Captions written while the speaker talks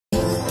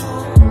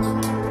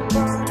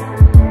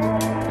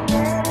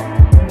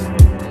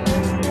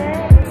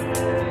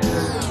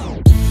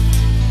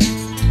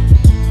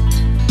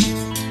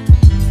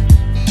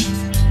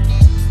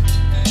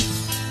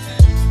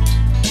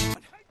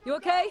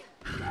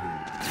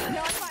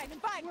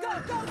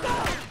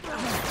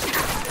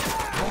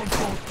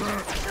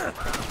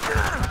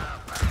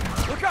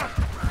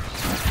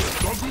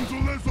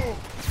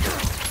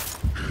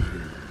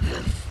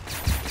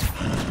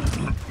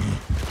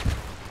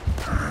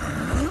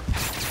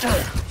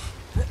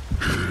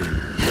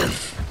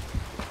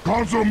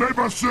Consommer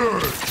passer!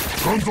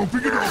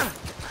 Consommer!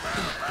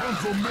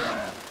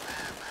 Consommer!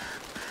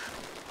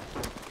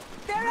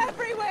 They're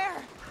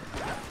everywhere!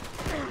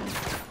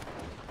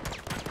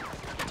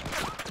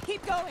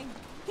 Keep going!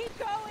 Keep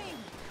going!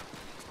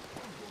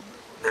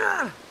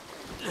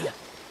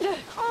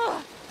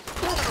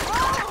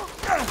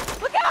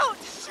 Look out!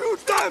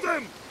 Shoot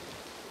them!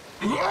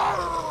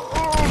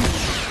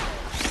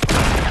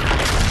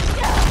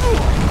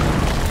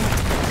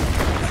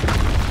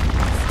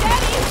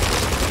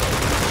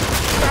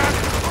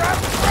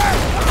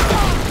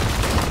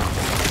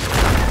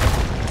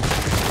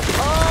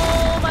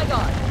 Oh my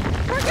god!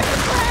 We're gonna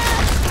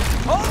crash!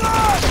 Hold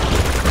on!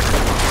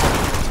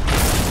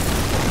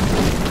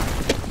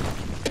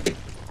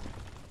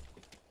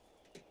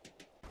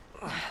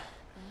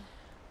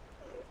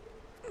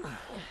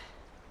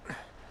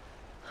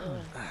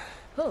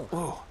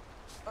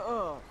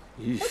 Whoa.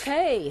 Yeesh.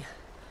 Okay.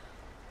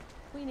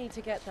 We need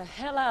to get the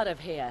hell out of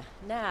here,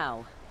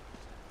 now.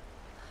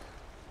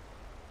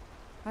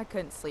 I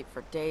couldn't sleep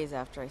for days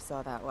after I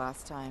saw that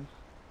last time.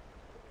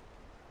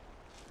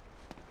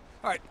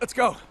 All right, let's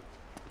go.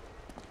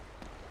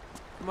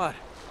 Come on.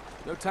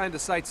 No time to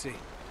sightsee.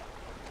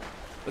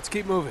 Let's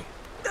keep moving.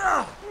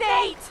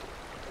 Nate!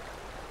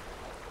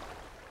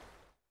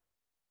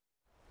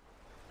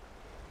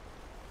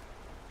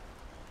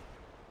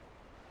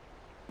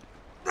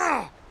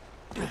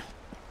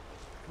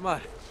 Come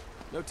on.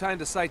 No time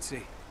to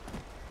sightsee.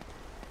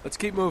 Let's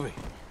keep moving.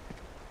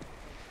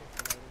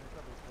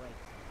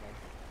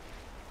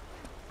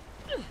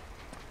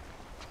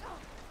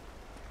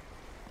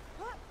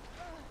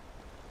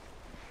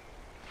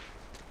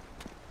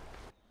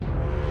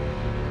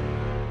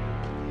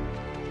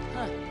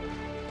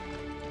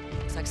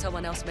 Looks like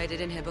someone else made it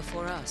in here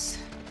before us.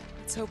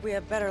 Let's hope we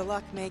have better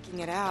luck making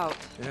it out.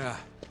 Yeah.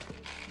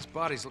 These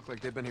bodies look like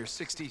they've been here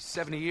 60,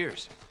 70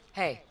 years.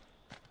 Hey.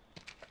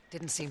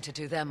 Didn't seem to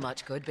do them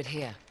much good, but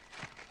here.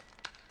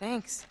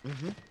 Thanks.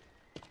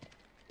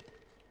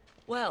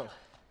 Well,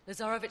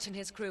 Lazarovich and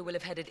his crew will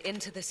have headed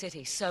into the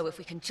city, so if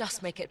we can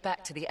just make it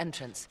back to the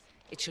entrance,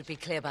 it should be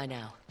clear by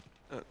now.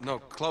 No,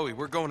 Chloe,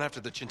 we're going after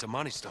the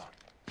Chintamani stone.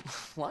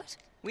 What?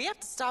 We have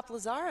to stop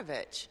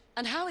Lazarovich.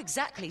 And how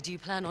exactly do you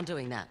plan on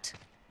doing that?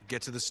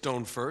 Get to the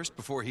stone first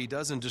before he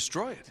does and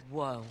destroy it.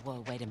 Whoa,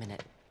 wait a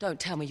minute. Don't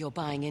tell me you're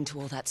buying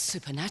into all that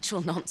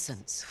supernatural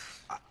nonsense.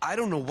 I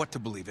don't know what to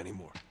believe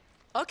anymore.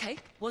 Okay,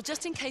 well,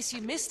 just in case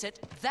you missed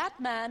it, that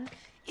man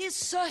is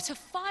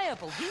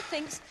certifiable. He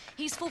thinks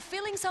he's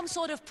fulfilling some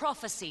sort of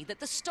prophecy that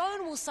the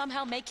stone will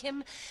somehow make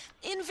him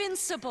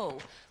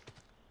invincible,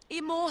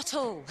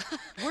 immortal.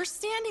 We're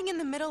standing in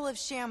the middle of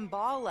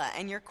Shambhala,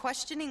 and you're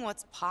questioning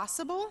what's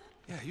possible?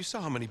 Yeah, you saw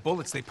how many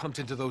bullets they pumped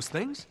into those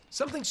things?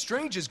 Something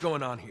strange is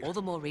going on here. All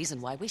the more reason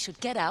why we should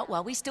get out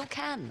while we still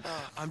can.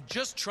 I'm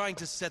just trying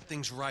to set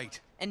things right.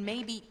 And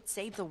maybe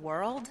save the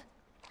world?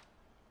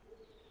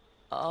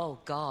 Oh,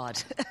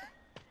 God.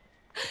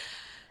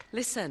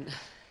 Listen,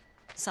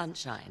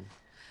 Sunshine.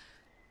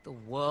 The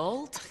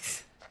world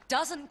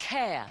doesn't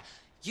care.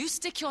 You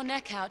stick your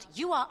neck out,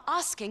 you are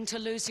asking to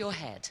lose your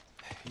head.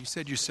 You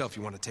said yourself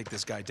you want to take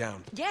this guy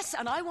down. Yes,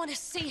 and I want to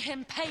see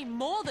him pay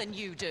more than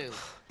you do.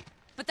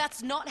 But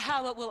that's not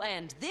how it will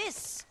end.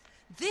 This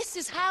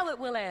is how it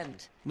will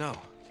end. No.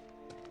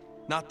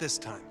 Not this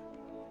time.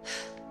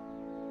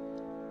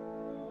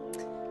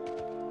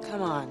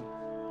 Come on.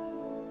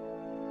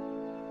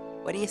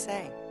 What do you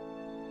say?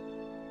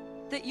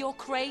 That you're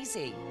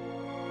crazy.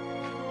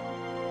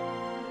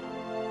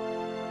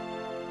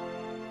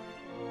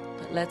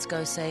 But let's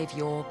go save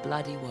your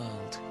bloody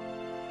world.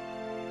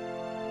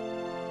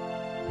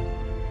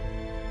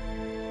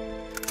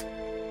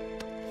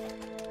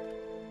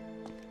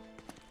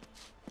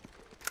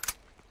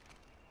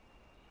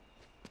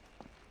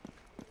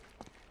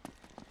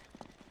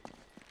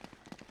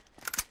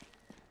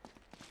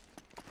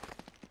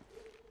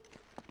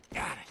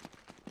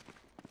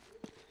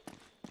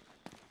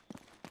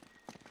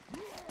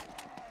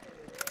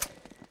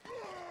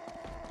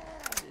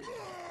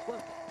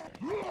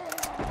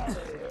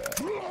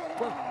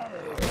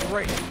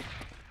 Great.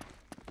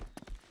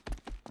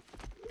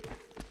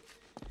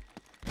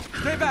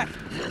 Stay back!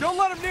 Don't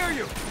let him near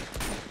you!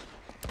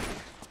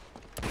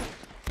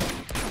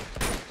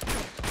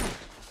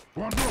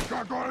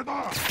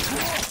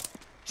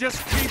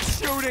 Just keep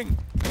shooting!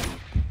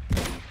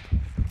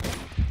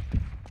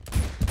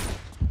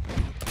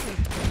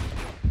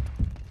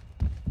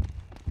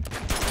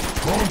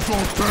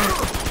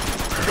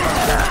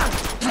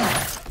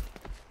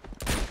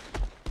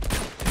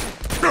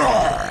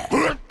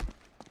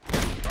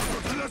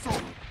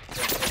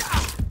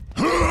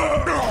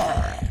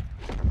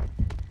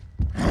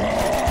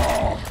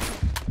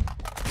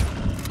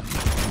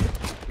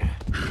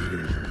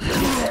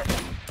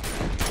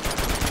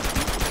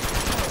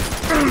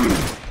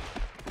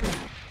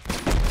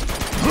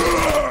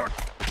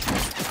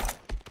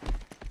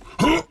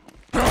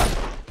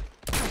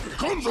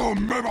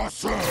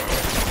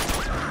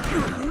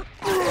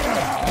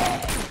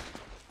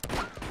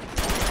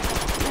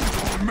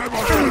 me va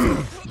a hacer.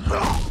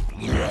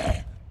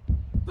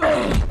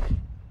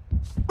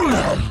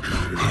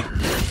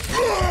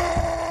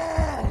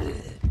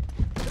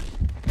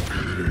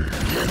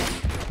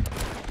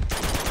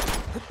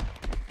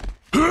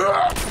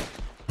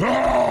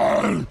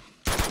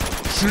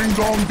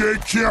 Shingdong de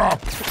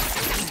Kiap.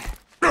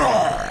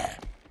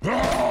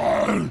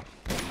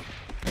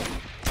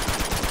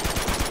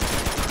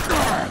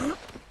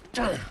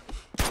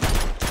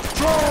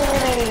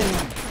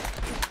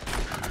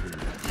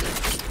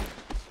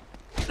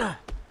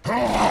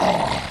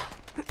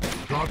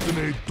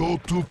 Katene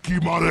Dotu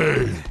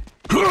Kimare.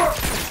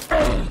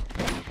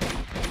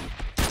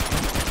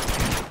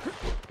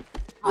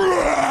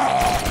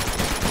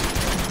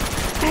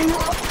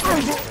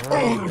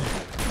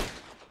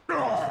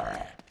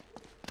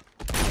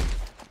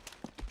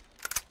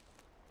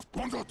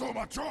 Quando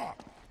toma ciò?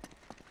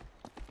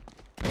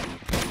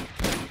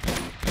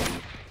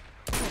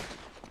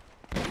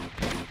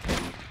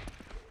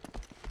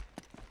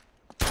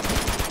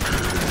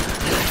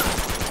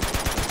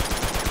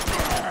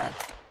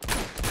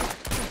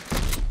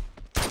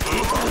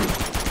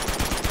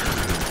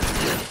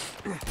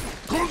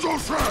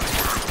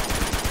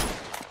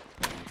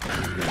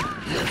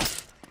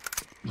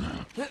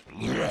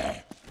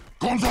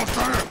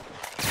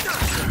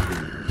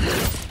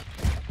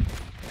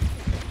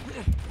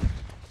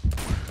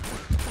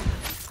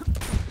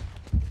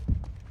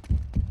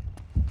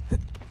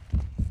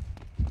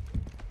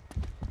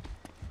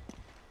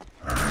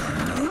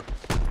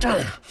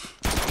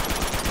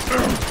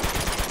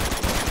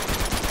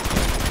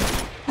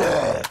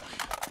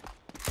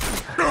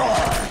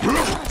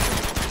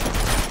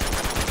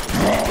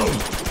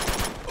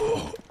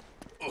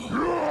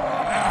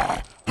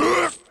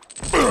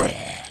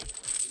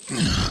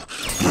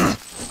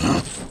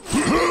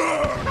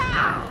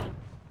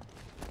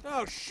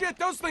 Oh shit,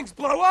 those things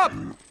blow up!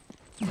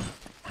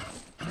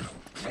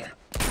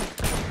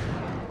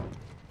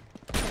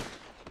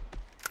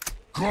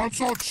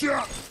 Console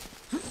check!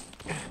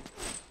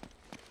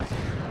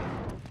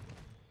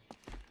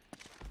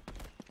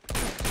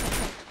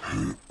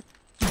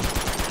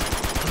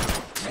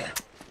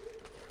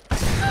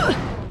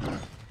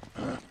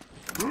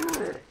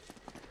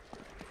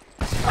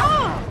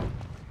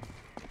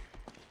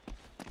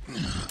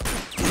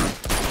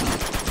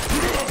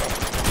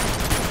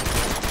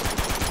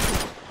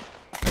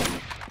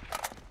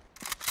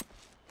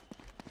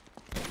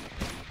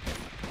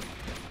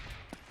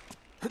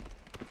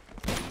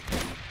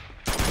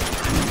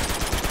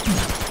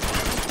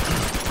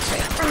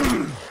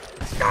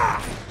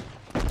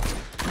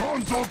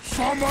 Console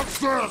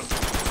Samaxer!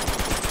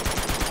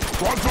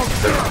 Console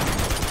check!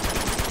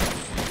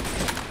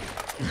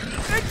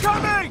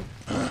 Incoming!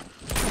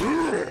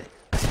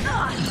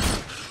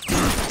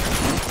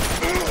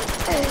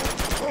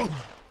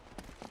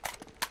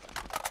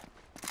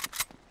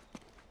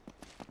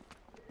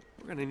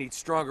 We're gonna need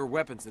stronger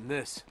weapons than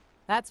this.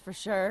 That's for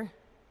sure.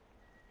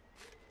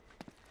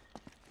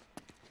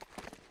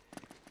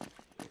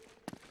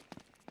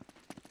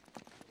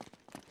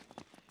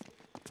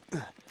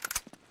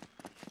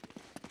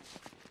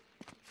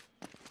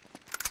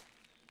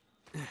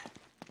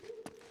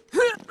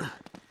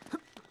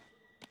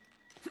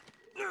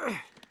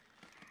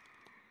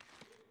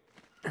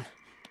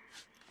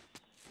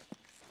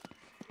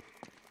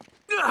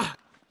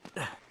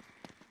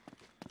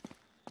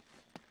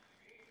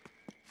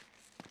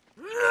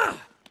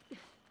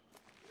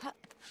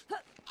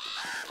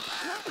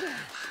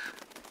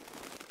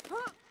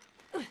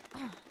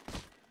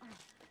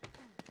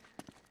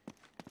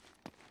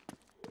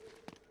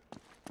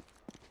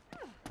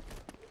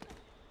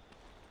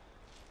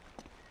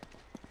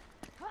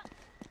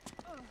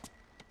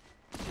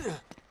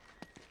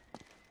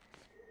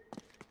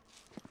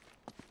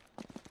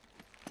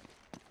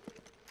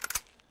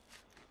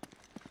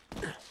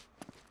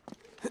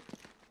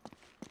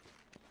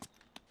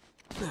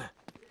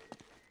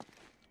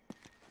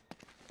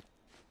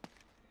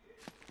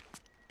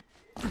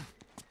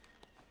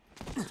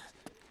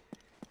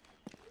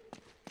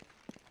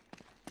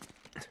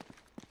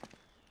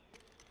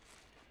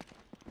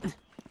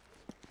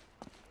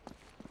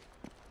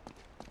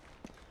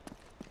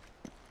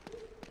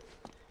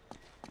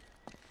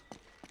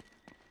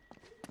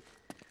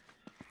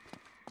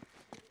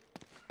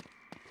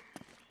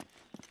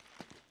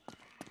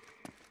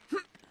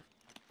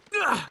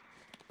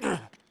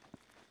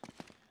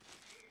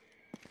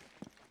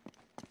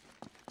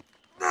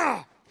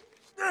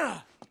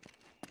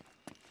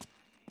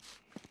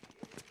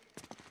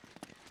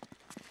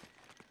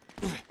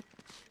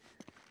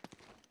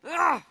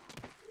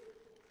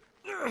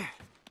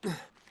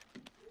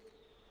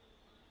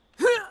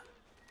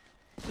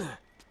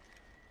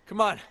 Come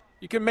on,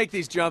 you can make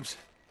these jumps.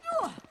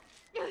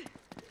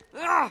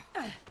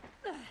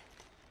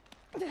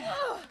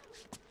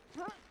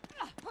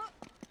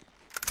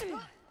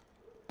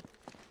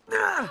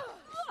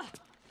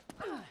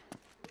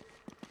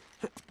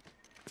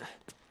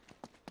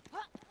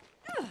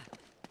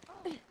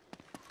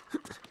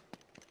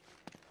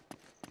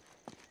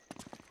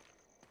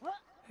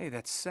 Hey,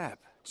 that's sap.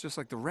 It's just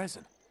like the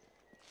resin.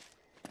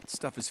 That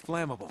stuff is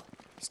flammable.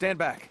 Stand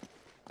back.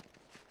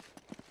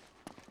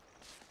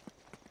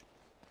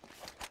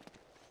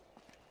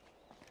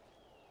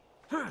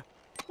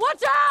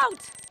 Watch out!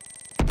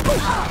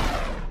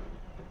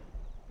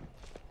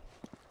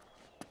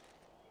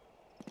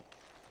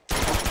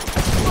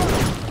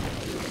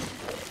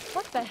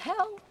 What the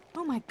hell?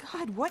 Oh my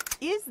god, what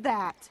is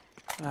that?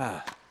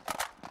 Ah,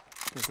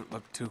 doesn't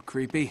look too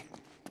creepy.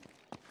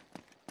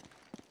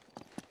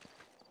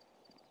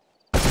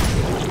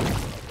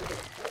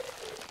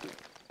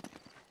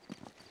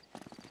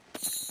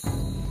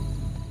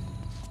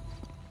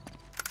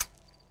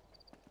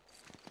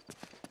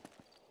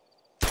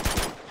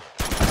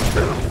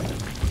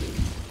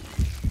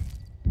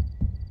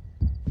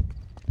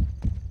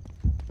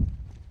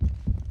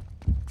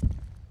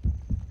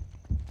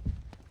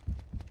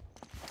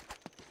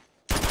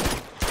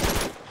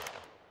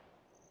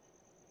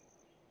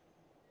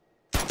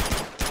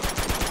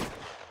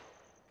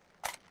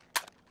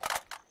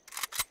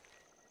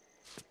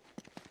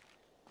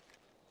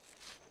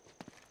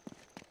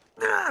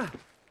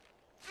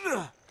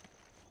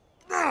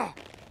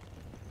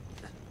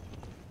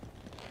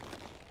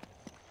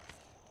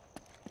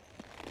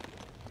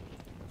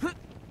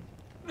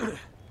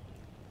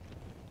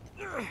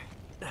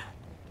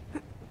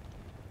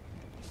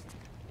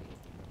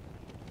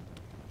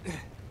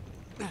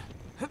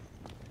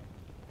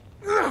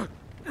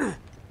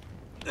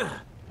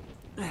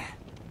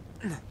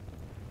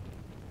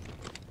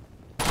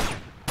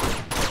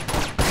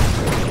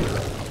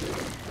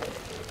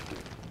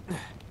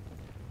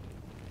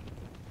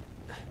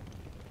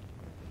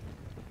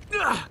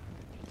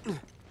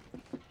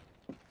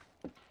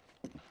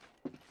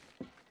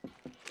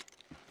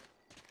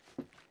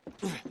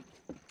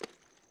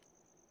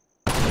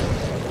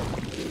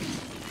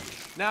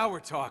 Now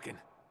we're talking.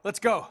 Let's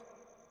go.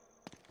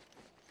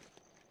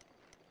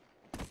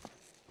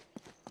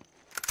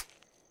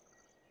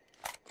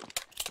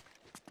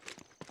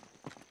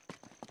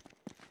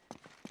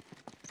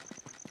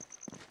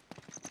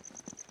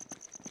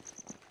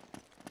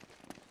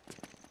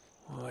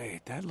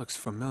 Wait, that looks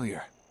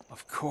familiar.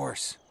 Of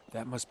course.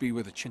 That must be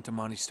where the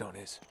Chintamani stone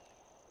is.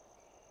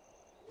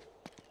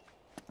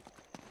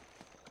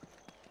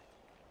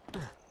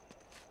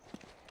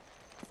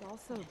 It's all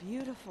so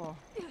beautiful.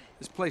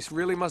 This place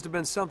really must have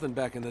been something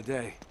back in the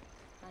day.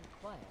 And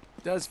quiet.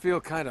 Does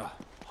feel kind of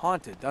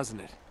haunted,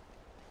 doesn't it?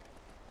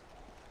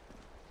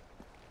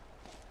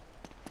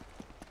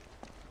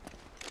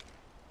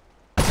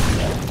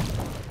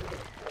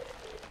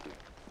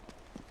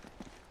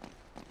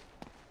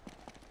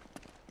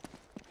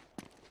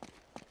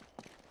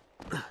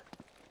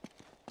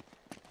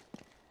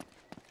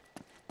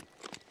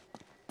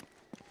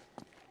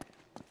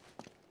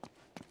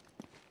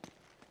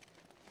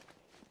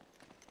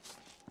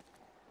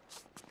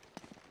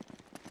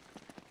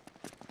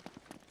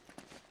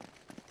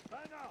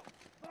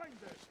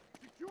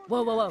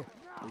 Whoa, whoa, whoa.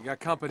 We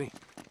got company.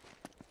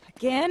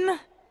 Again?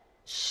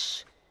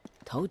 Shh.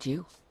 Told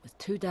you. It was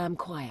too damn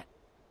quiet.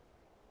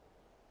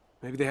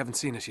 Maybe they haven't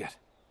seen us yet.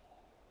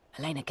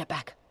 Elena, get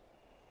back.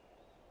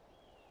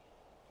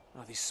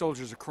 Oh, these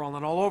soldiers are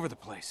crawling all over the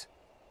place.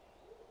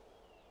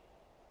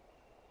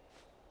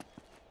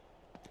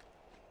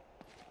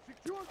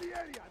 Secure the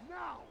area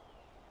now!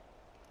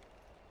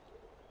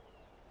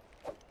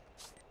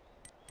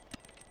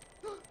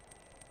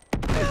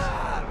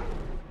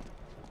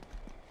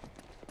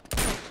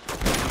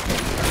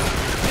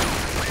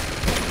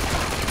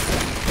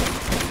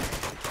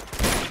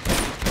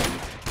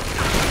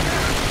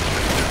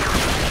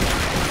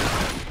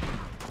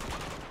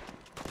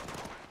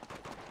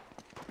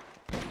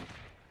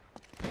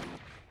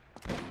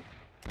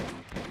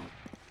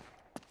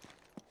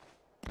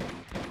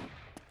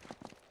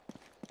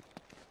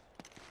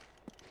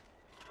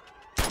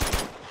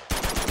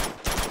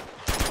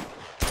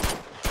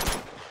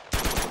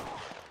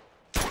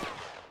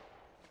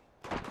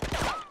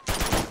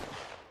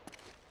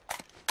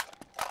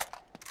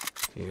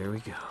 Here we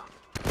go.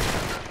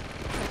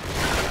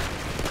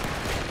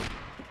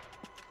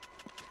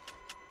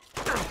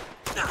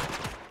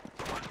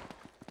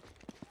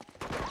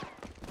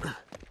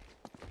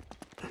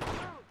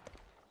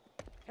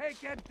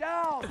 Take it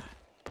down!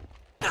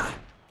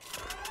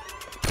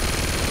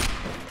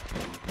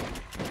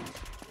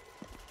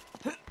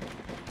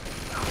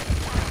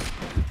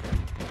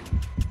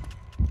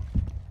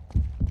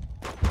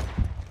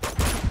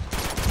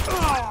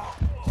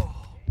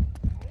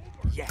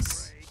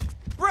 Yes!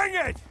 Bring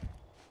it!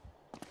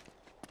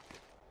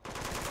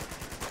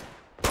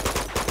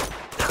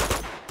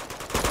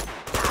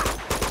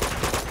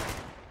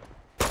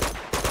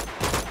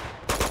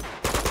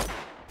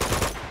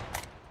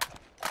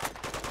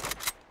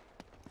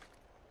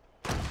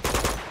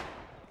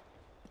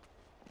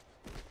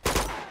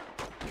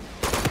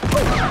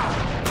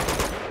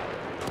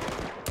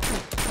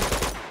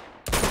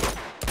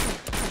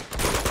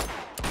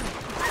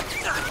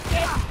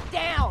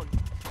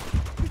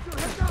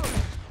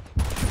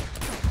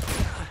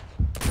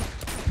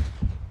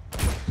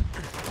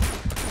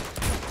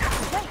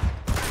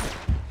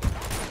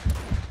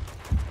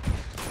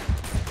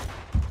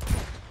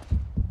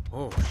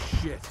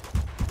 shit.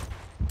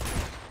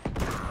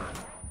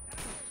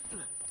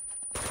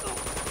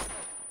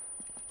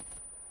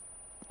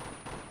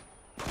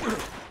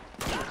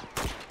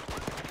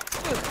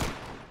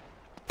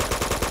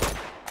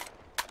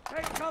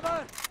 Take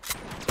cover!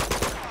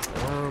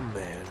 Oh,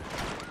 man.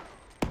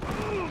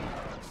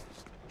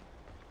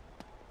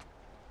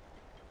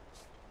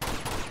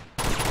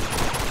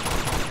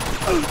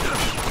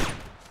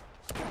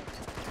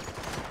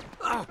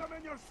 Put them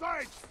in your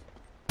sights!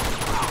 All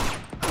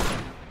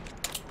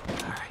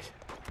right.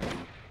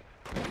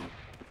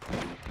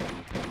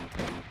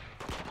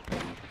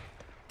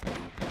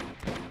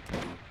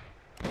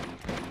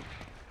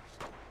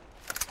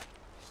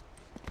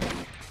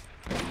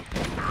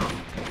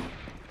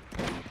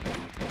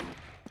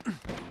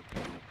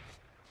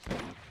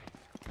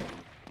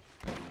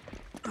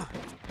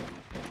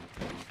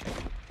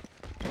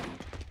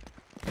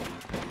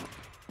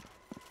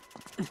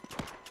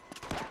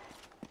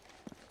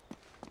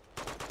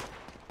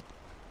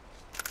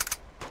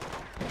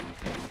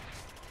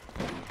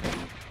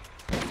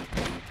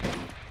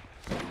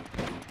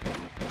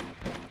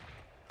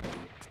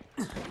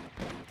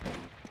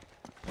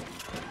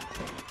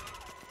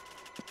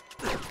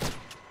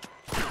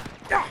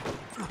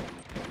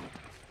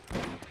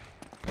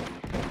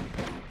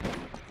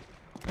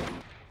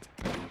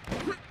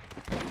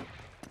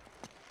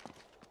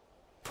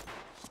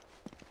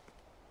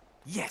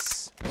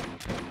 Yes!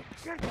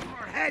 Get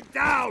your head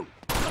down!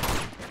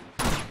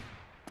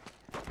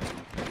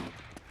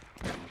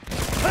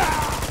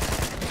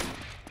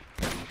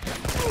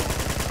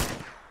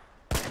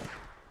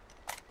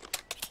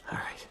 All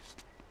right.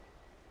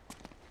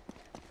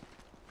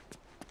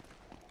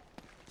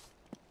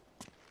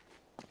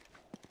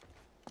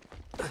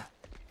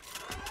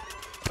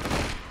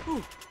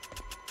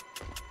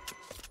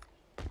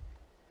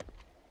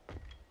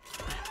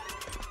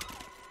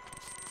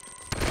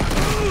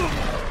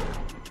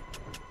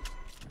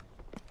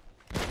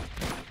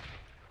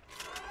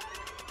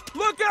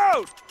 Look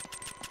out!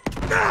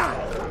 Damn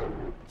it.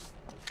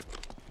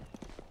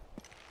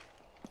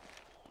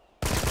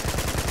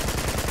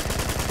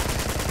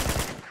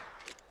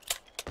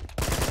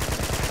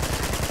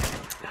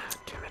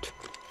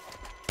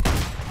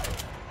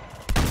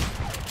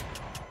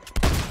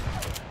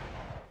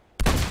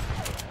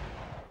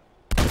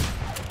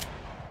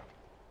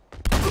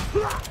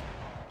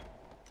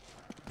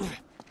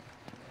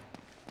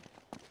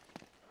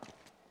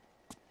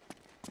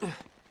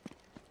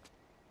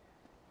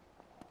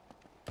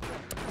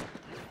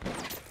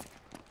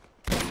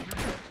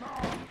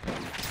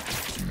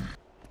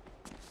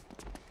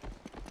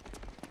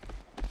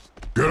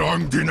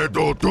 Grandine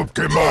do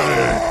tupke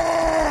male!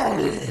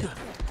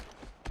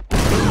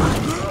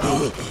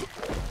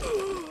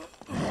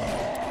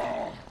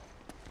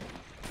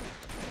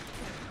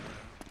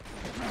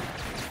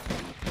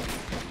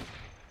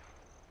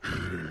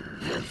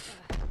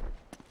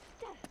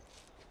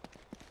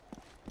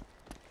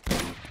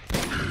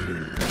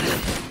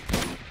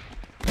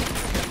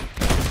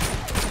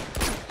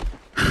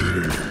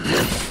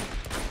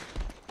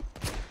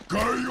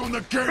 Carry on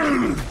the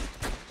cannon!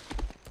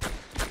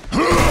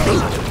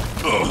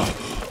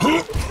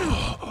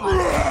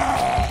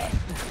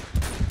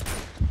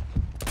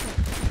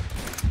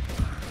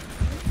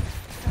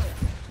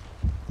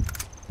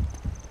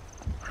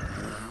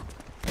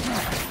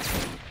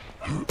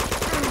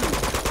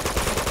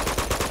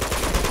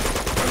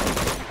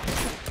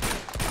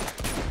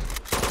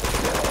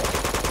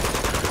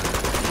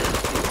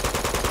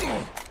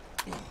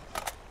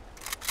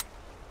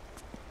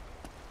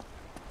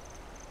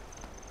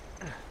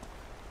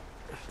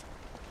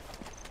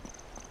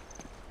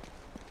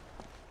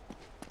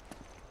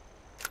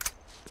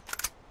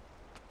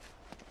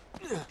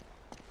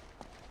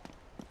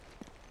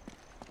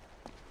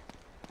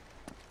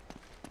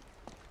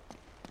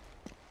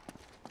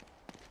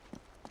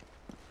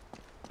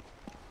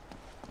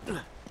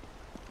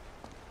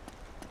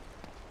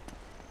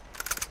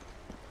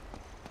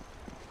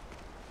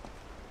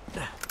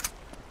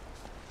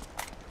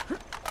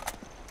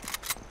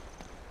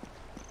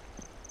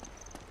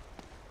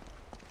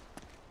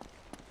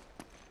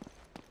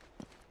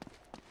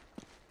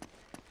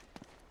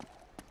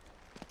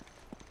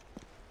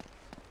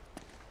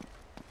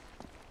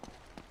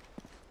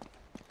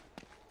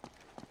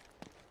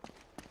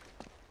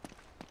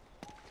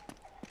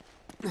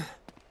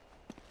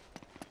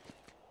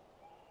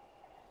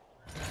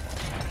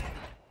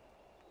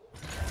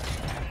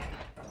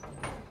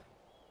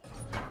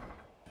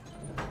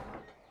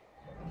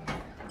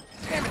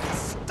 Damn it, it's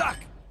stuck!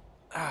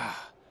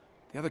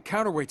 The other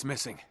counterweight's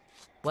missing.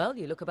 Well,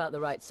 you look about the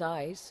right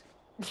size.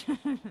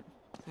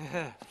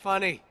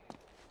 Funny.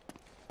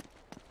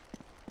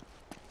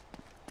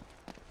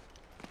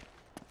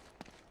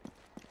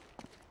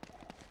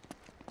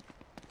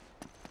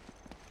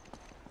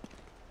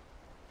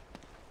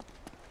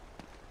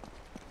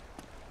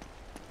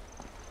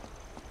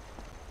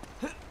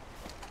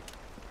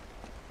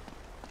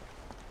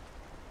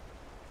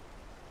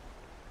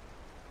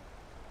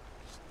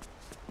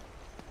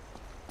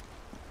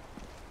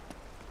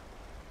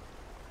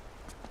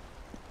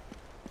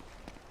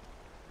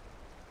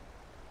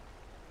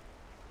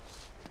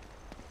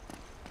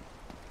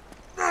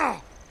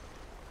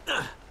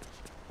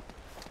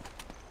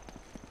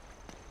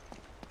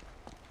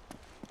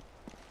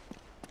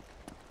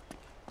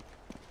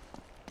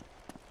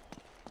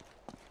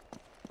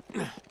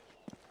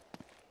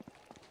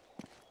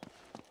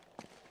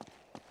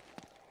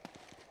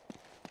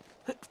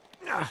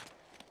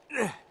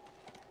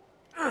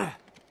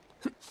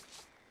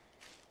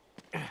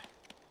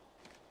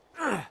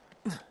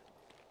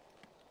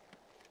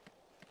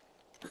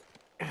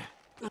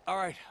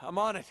 right, I'm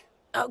on it.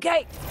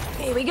 Okay,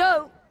 here we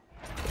go.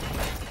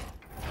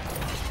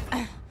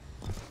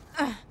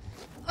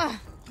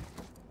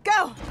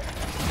 Go!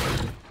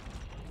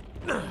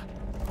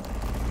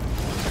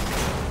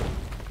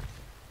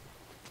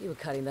 You were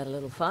cutting that a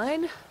little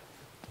fine.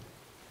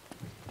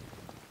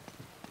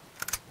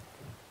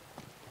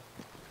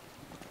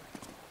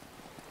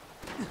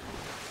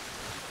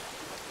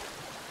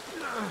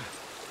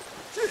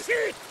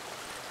 Shit!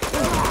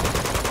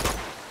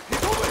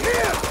 He's over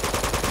here!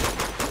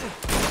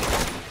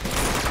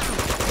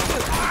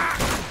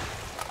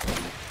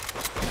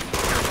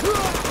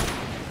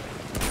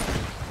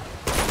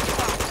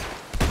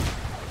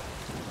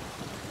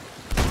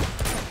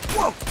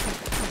 Whoa!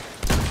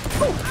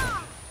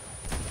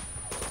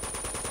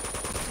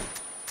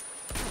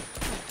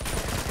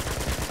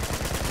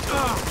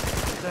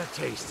 That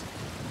taste.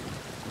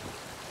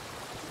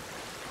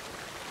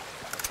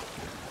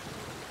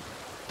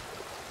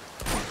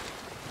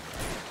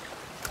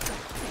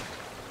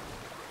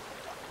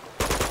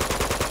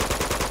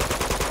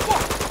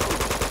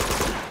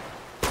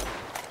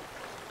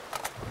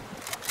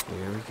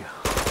 Here we go.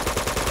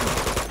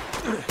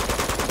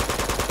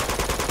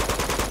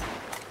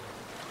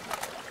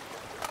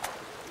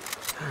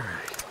 All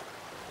right.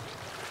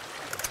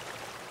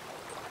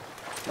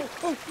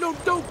 Oh, no,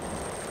 don't!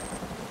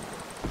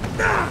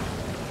 Ah!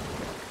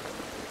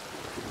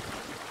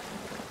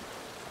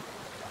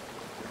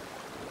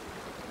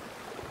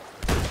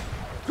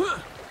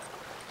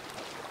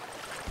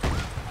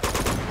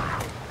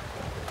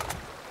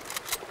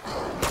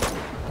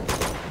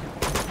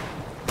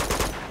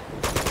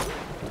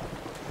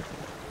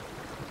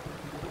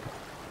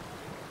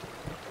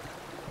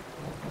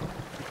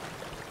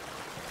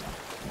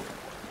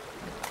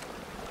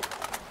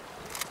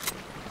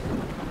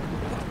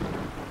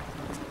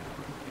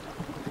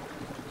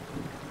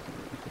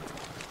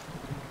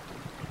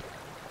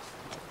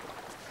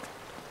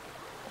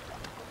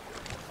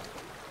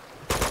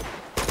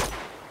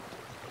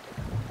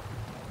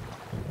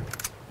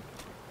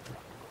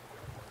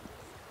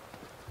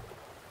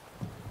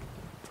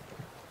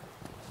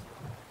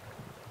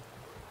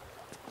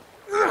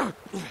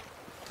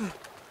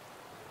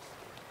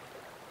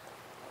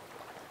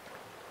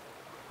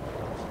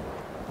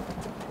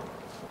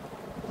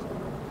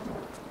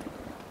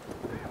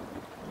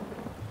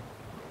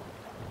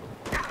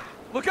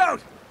 Look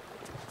out!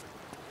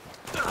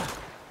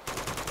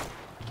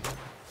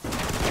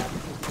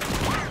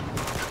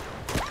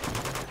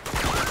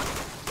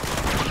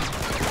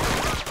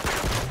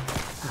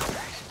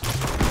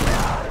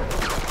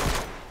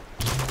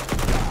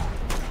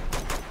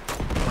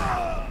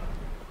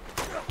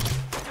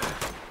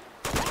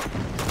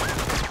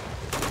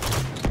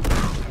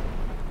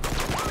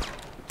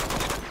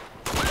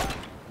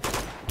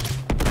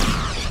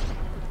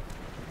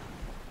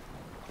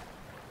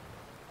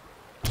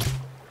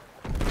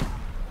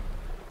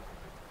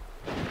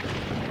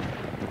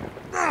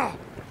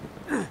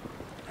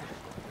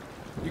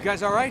 You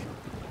guys all right?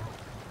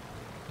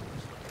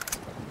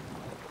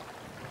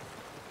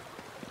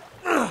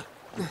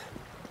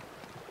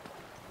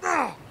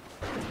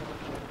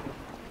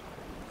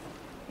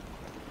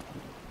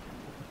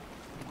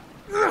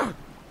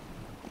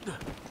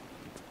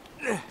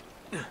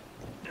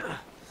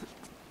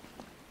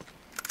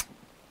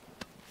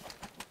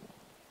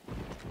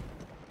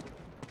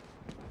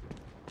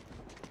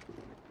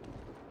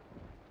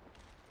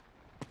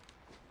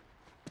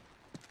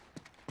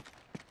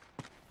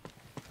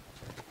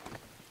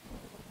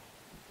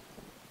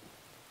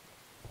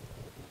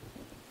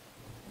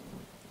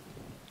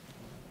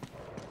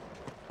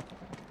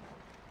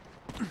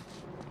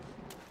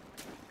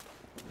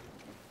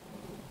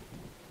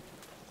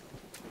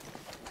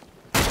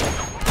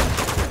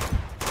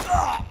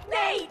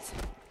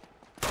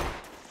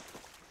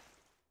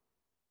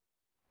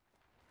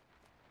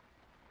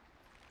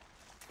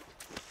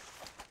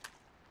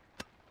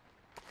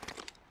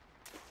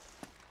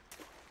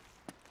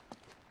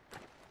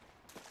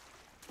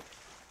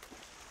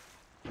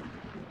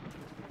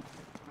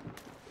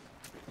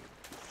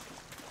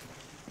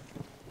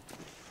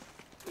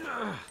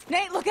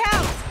 Nate, look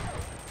out!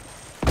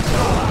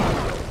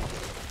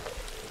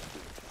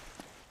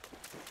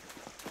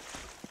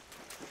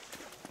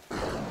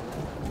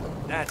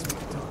 That's what I'm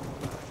talking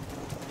about.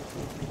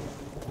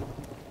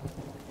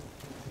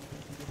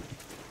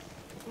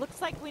 Looks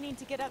like we need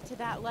to get up to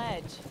that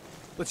ledge.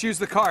 Let's use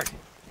the cart.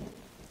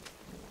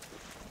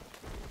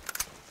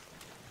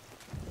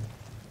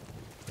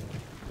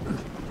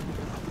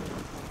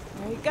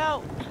 There you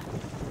go.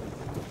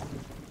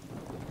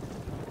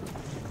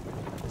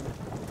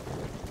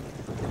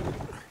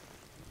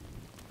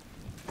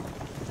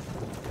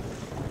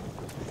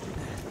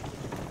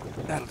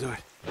 That'll do it.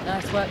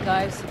 Nice work,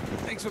 guys.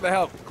 Thanks for the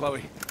help,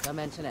 Chloe. Don't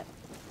mention it.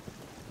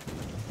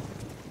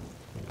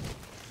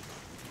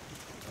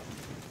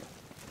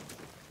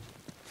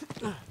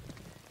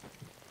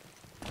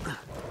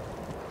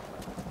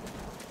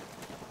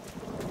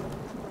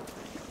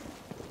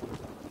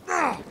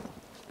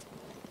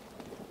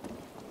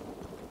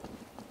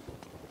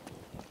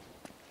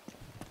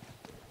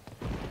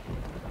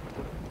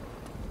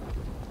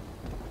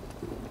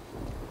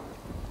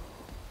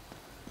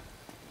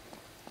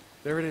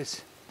 There it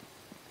is.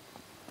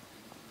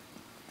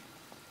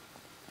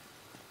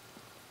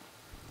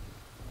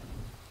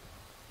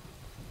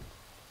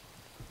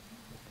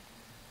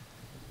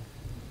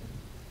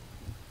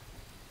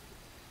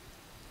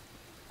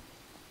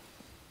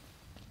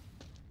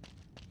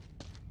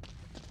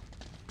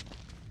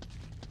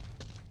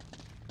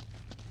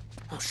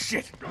 Oh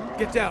shit!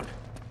 Get down.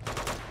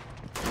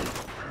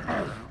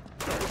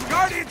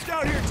 Guardian's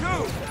down here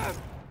too!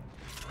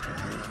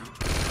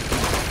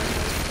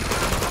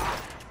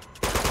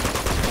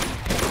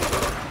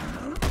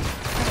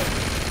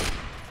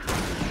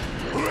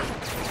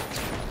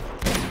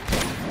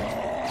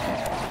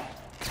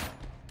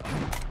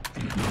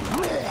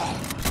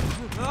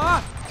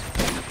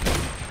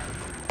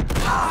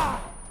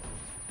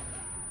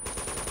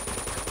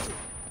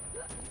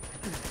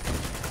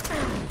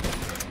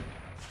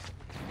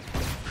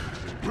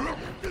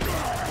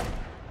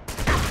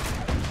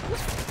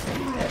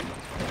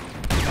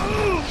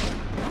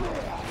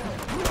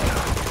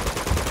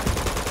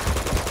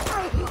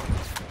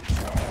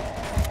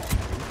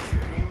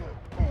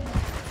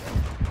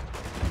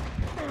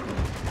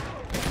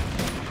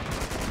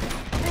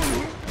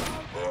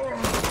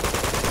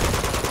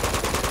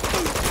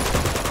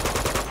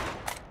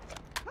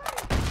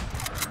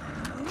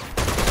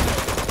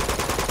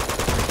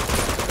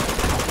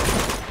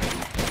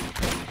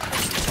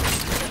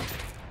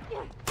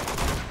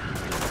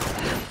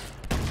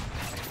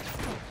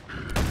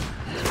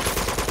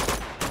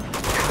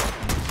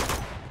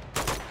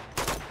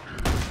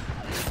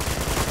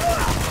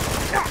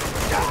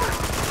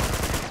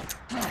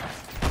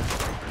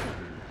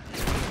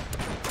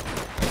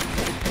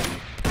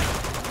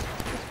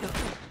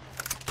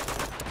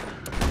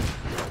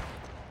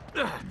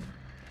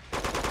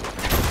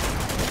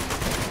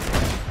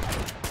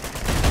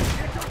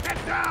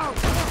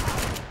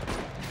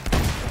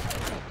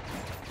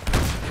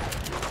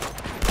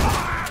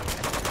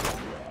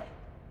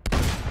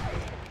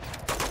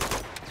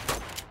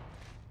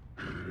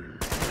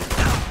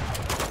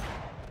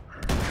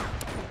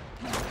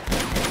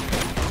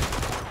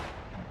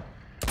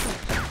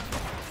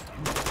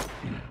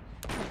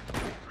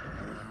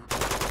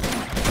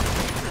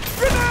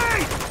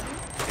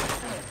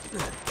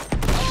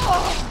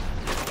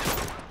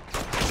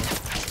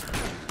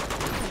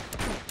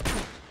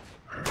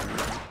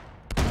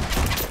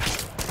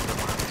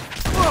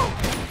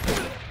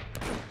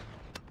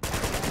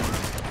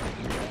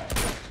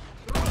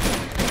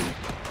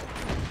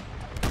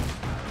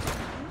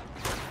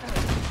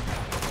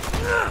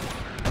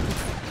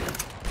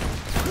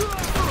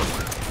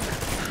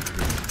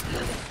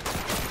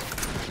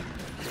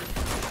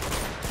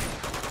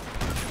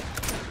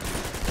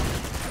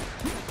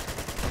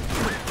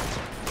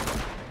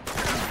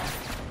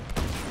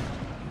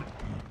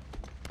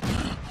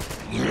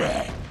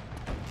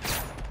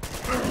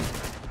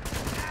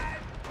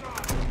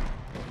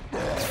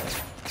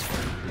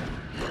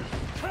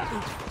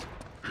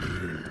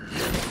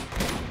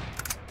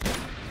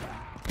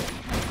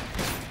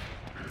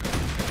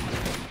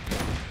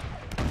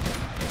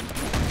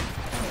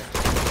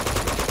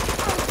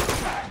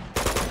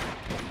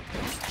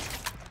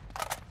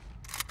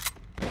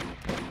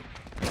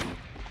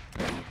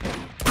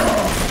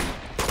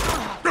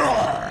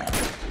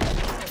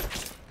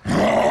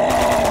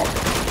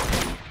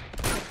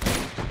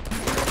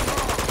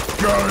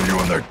 Got you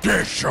in the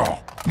dish,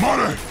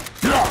 money!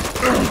 Yeah!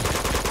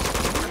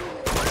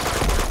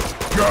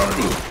 Got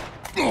you!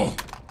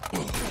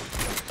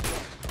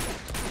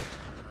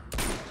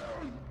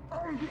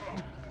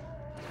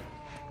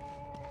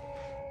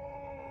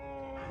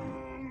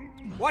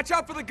 Watch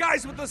out for the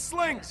guys with the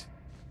slings!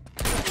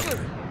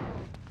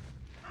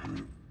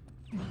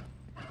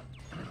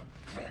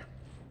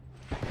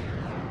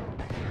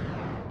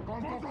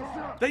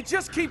 They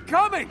just keep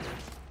coming!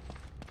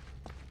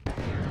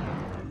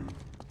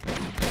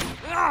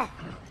 Ah!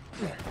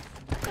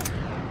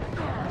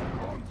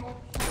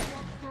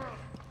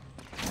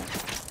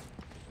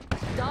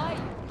 Die,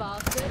 you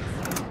bastards!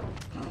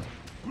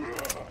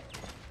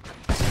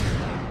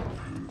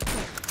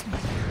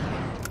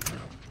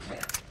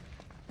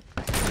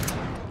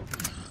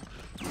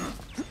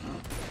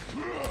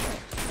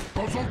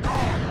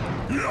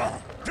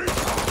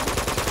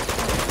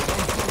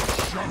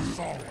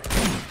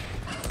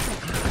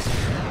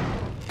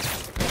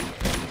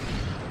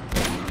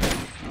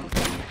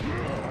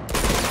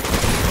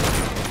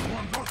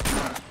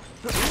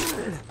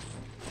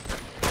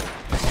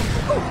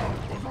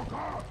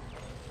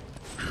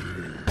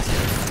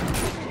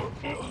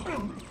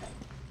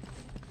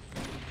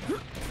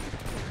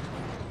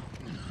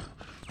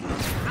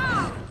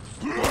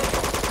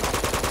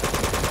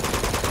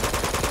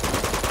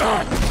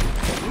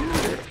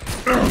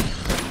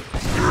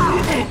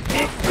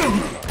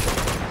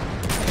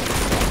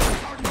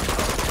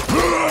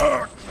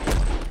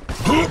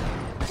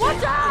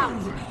 Watch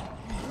out!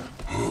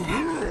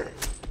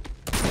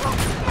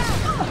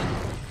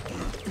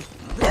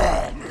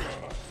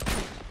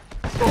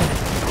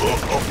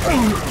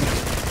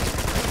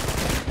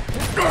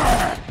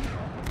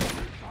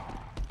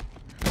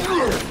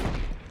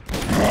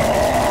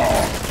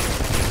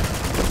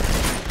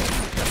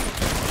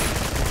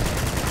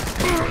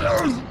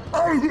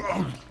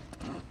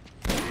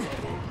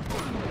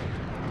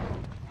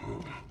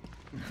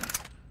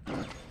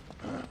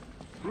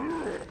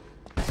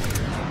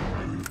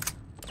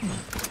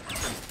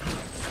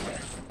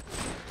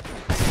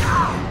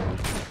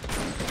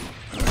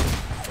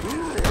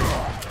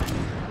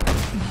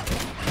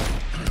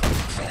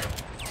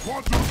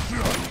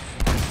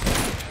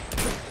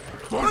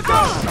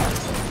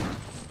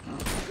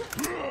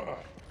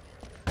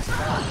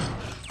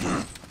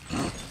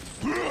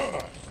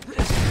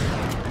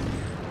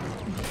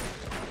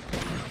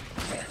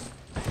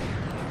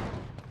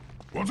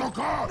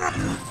 God!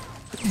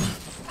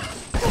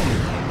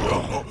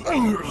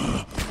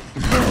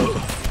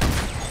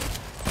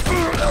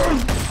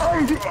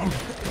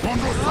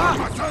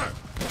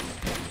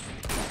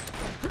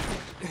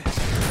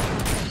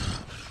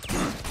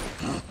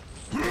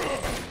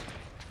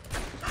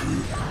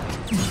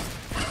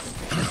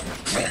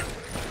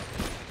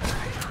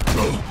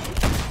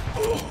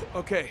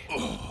 Okay,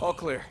 all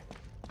clear.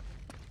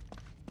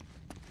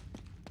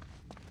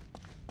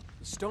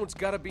 The stone's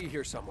gotta be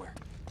here somewhere.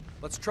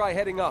 Let's try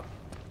heading up.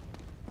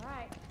 All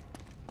right.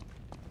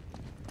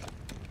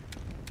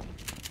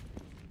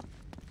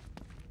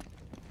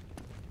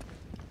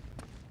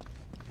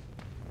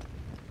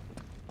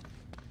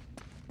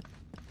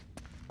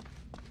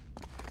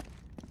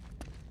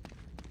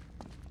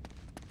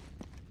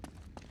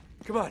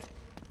 Come on,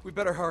 we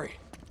better hurry.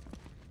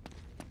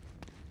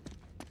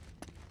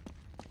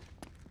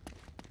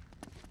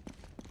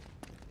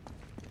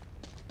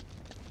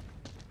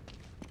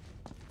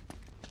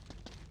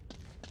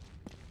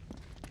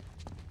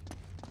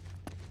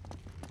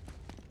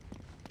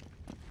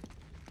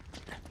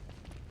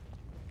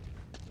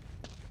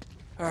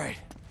 All right,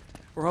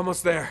 we're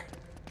almost there.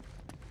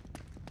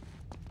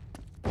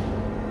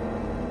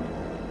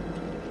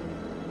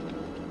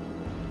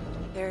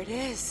 There it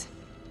is.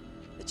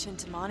 The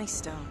Chintamani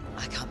stone.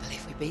 I can't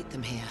believe we beat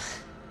them here.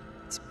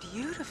 It's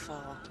beautiful.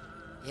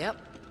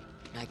 Yep.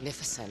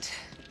 Magnificent.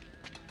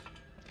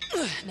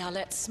 Now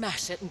let's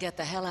smash it and get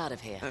the hell out of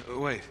here.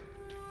 Wait.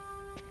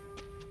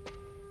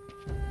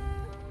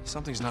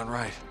 Something's not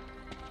right.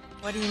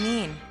 What do you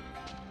mean?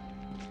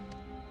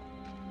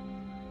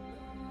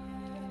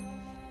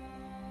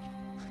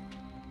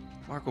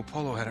 Marco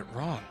Polo had it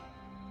wrong.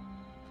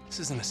 This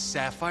isn't a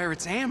sapphire,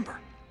 it's amber.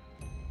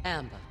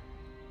 Amber.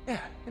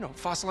 Yeah, you know,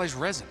 fossilized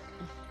resin.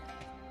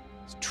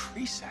 It's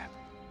tree sap.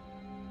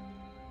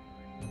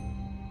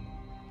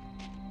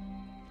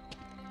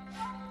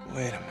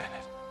 Wait a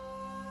minute.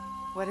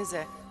 What is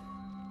it?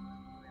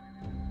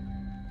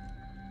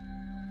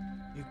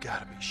 You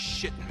gotta be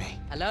shitting me.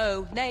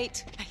 Hello,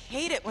 Nate. I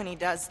hate it when he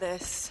does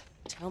this.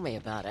 Tell me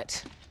about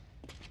it.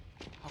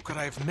 How could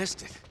I have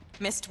missed it?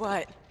 Missed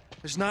what?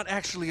 There's not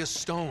actually a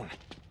stone.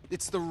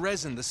 It's the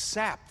resin, the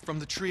sap from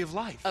the tree of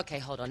life. Okay,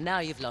 hold on. Now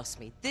you've lost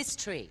me. This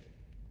tree.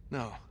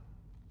 No.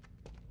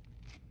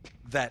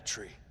 That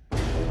tree.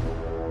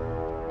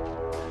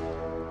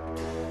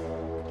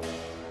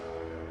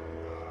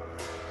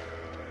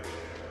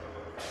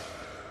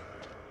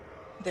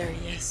 There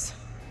he is.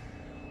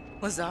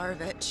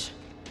 Lazarevich.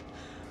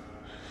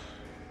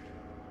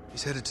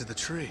 He's headed to the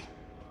tree.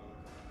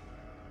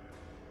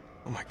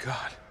 Oh my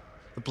God.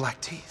 The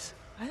black teeth.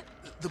 What?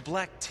 The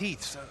black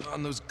teeth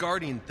on those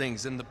guardian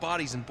things and the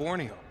bodies in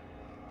Borneo.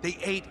 They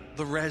ate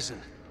the resin,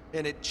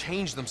 and it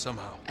changed them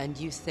somehow. And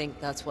you think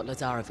that's what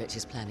Lazarevich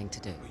is planning to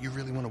do? You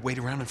really want to wait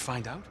around and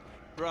find out?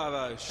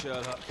 Bravo,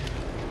 Sherlock.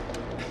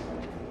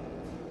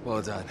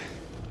 Well done.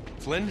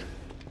 Flynn?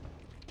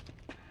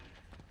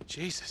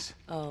 Jesus.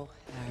 Oh,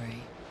 Harry.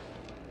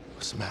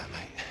 What's the matter,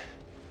 mate?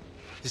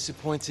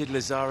 Disappointed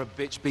Lazara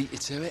bitch beat you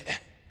to it?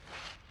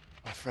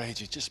 I'm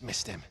afraid you just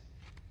missed him.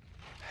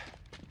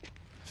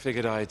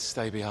 Figured I'd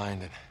stay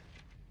behind and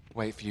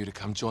wait for you to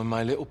come join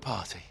my little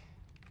party.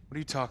 What are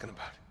you talking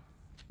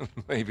about?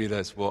 Maybe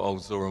that's what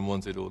old Zoran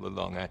wanted all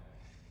along, eh?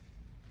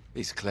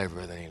 He's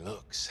cleverer than he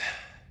looks.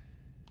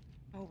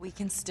 Oh, we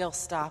can still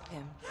stop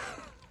him.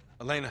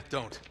 Elena,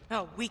 don't.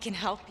 Oh, we can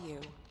help you.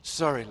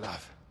 Sorry,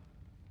 love.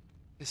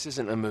 This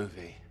isn't a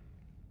movie.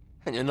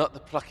 And you're not the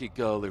plucky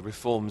girl who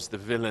reforms the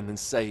villain and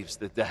saves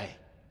the day.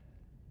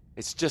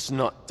 It's just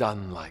not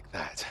done like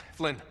that.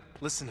 Flynn,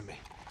 listen to me.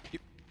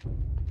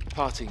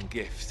 Parting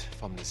gift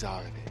from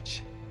Lazarevich.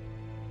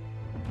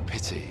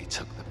 Pity he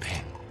took the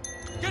pin.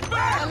 Get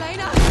back!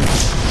 Elena!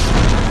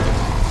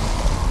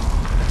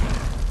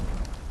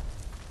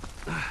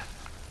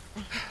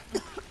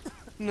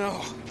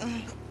 No.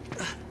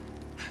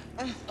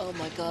 Oh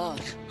my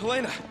God.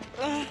 Elena!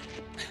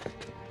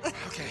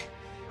 Okay,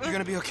 you're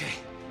gonna be okay.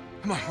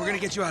 Come on, we're gonna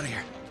get you out of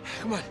here.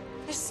 Come on.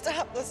 Just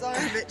stop,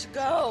 Lazarevich.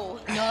 Go.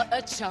 Not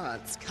a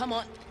chance. Come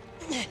on.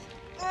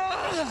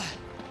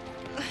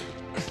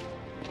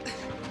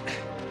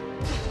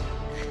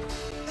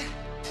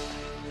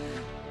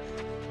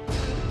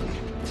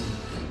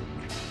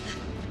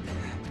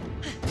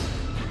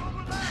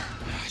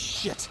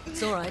 Shit.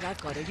 It's all right. I've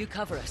got her. You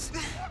cover us.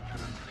 All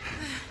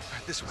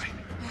right, this way.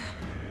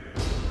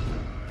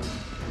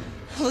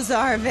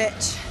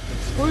 Lazarevich.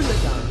 Screw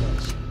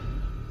Lazarevich.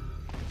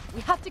 We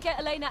have to get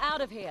Elena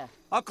out of here.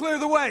 I'll clear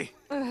the way!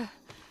 Come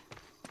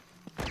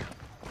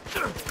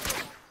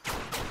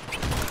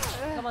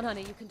on,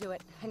 honey. You can do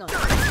it. Hang on.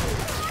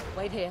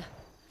 Wait here.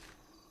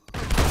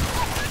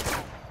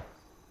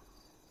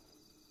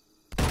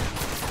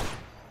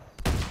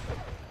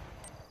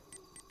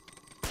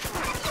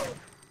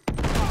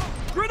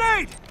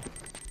 Grenade!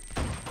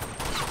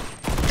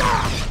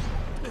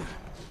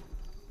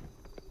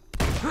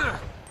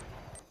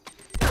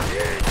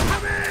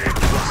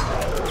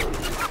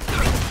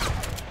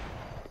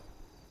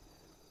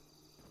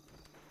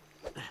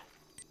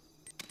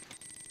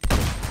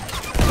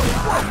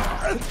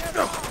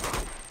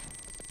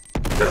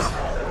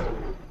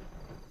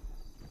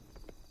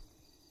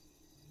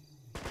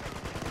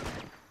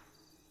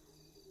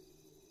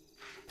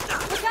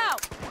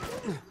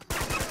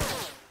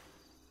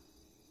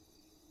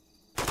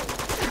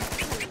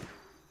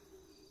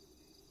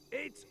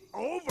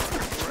 over,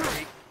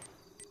 Drake.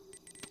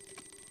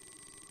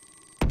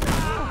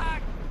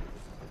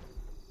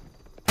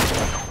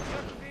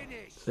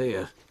 See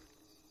ya.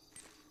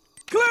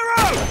 Clear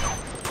out!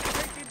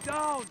 Take him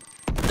down!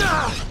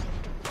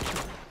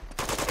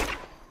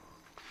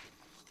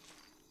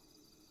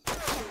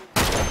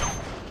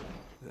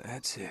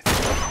 That's it.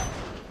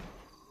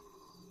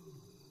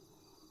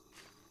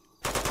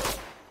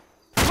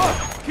 Look!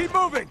 Keep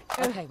moving!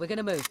 Okay, we're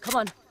gonna move. Come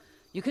on.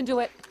 You can do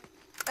it.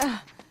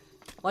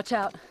 Watch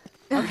out.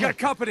 We got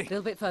company! A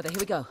little bit further. Here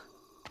we go.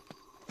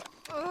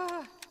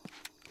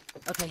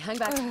 Okay, hang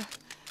back.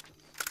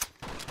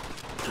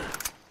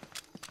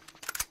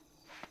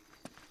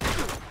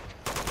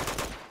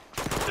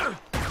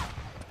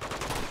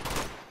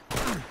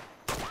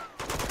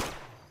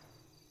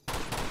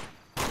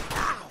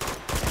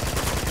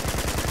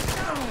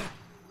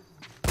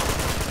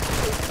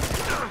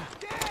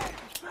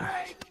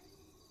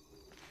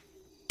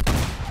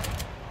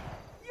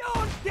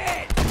 You're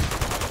dead!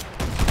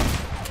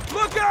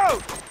 Look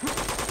out!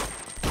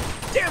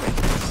 Damn it!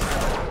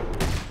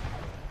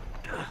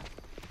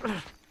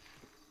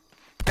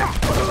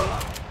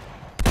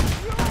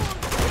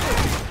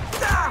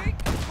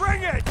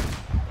 Bring it!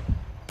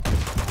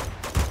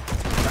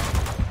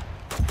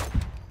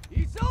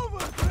 He's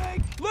over,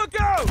 Drake! Look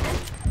out!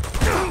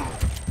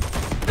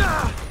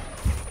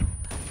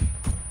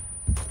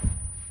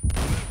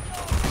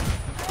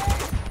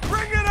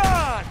 Bring it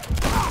on!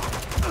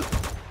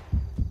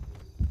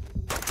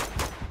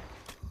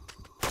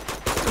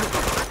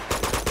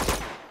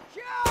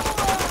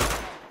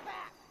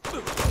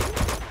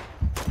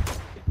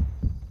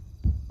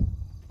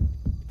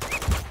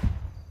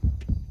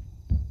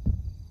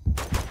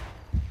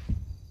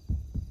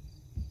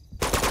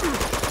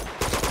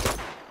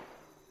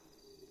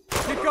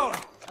 Keep going!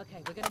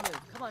 Okay, we're gonna move.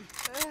 Come on.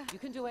 You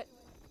can do it.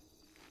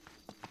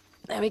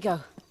 There we go.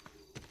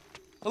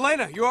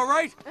 Elena, you all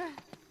right?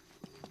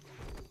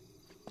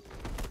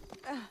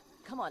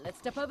 Come on, let's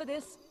step over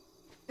this.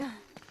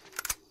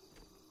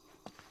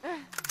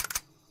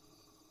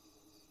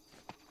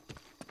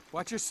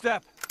 Watch your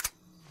step.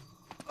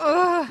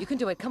 You can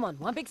do it. Come on,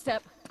 one big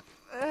step.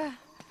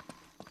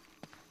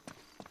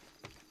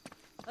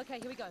 Okay,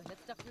 here we go.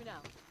 Let's step through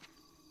now.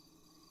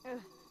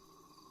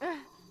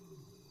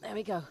 There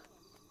we go.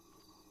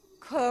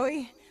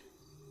 Chloe.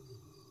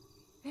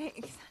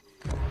 Thanks.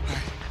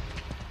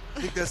 I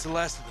think that's the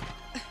last of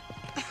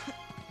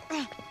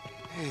them.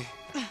 Hey.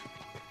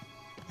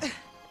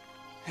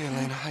 Hey,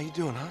 Elena, how you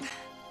doing,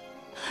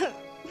 huh?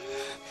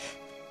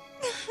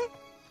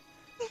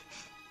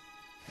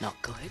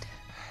 Not good.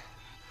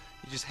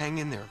 You just hang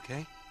in there,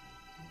 okay?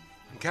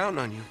 I'm counting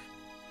on you.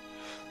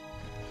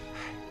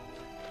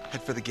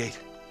 Head for the gate.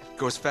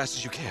 Go as fast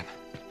as you can.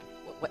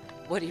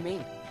 What do you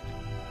mean?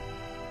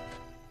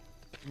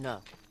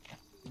 No.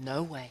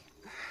 No way.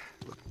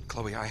 Look,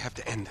 Chloe, I have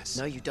to end this.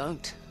 No, you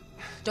don't.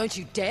 Don't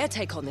you dare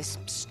take on this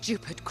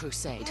stupid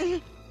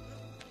crusade.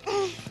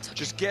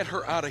 Just get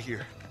her out of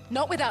here.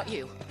 Not without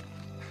you.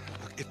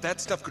 Look, if that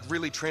stuff could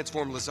really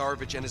transform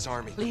Lazarevich and his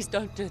army. Please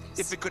don't do this.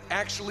 If it could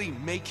actually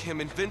make him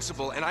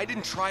invincible, and I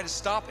didn't try to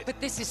stop it. But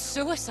this is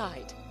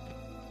suicide.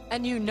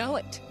 And you know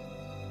it.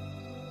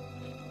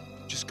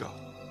 Just go.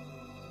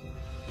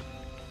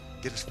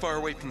 Get as far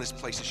away from this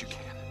place as you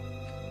can.